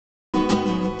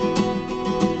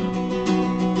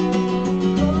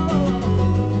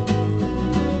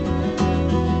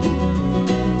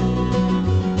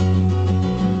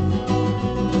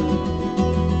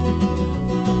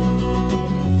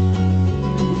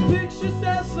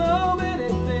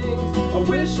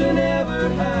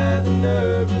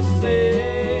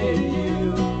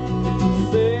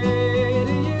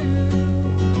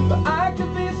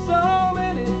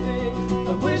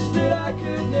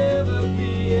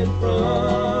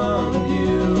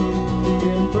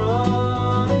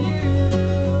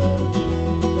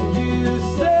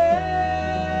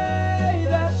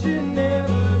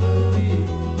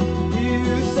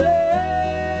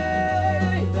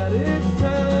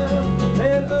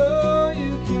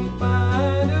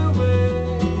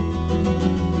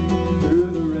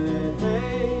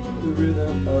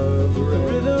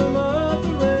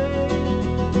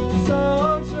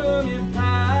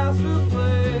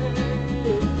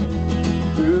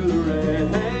through the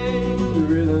rain, the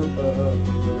rhythm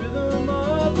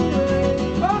of the rain.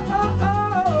 Oh, oh,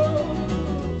 oh.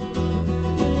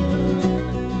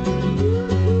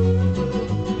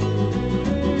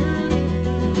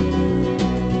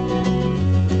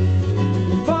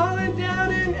 Falling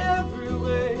down in every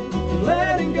way,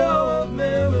 letting go of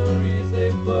memories, they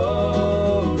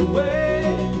float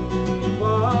away,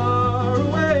 far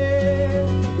away.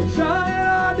 You're trying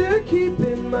hard to keep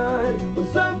in mind when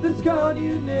something's gone,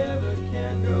 you never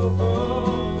can go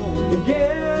home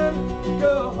again,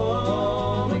 go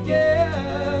home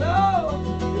again. Oh,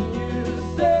 and you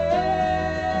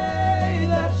say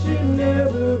that you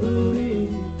never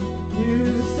believe,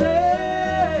 you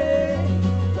say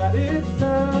that it's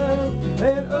time,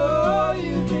 and oh,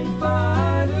 you can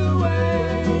find a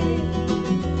way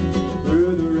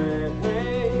through the rain,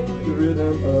 the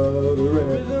rhythm of the rain,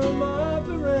 rhythm of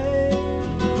the rain.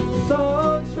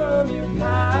 Songs from your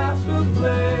past will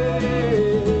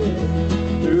play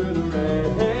through the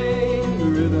rain, the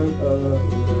rhythm of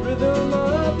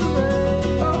the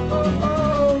rain. Oh, oh,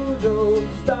 oh, don't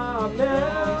stop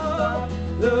now,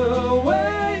 the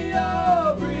way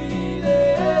you're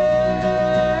breathing.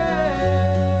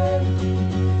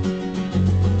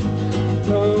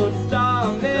 Don't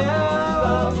stop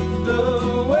now, the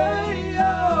way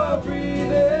you're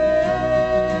breathing.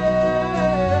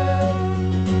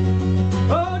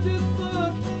 Oh, just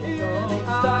look in the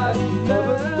eyes of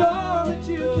a storm that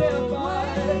you can't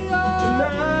fight.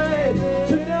 Tonight,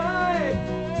 tonight,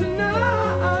 tonight.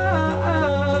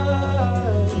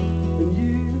 And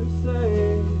you say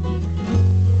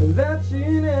that you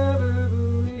never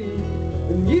believe,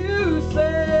 and you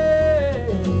say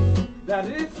that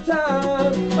it's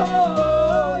time. Oh.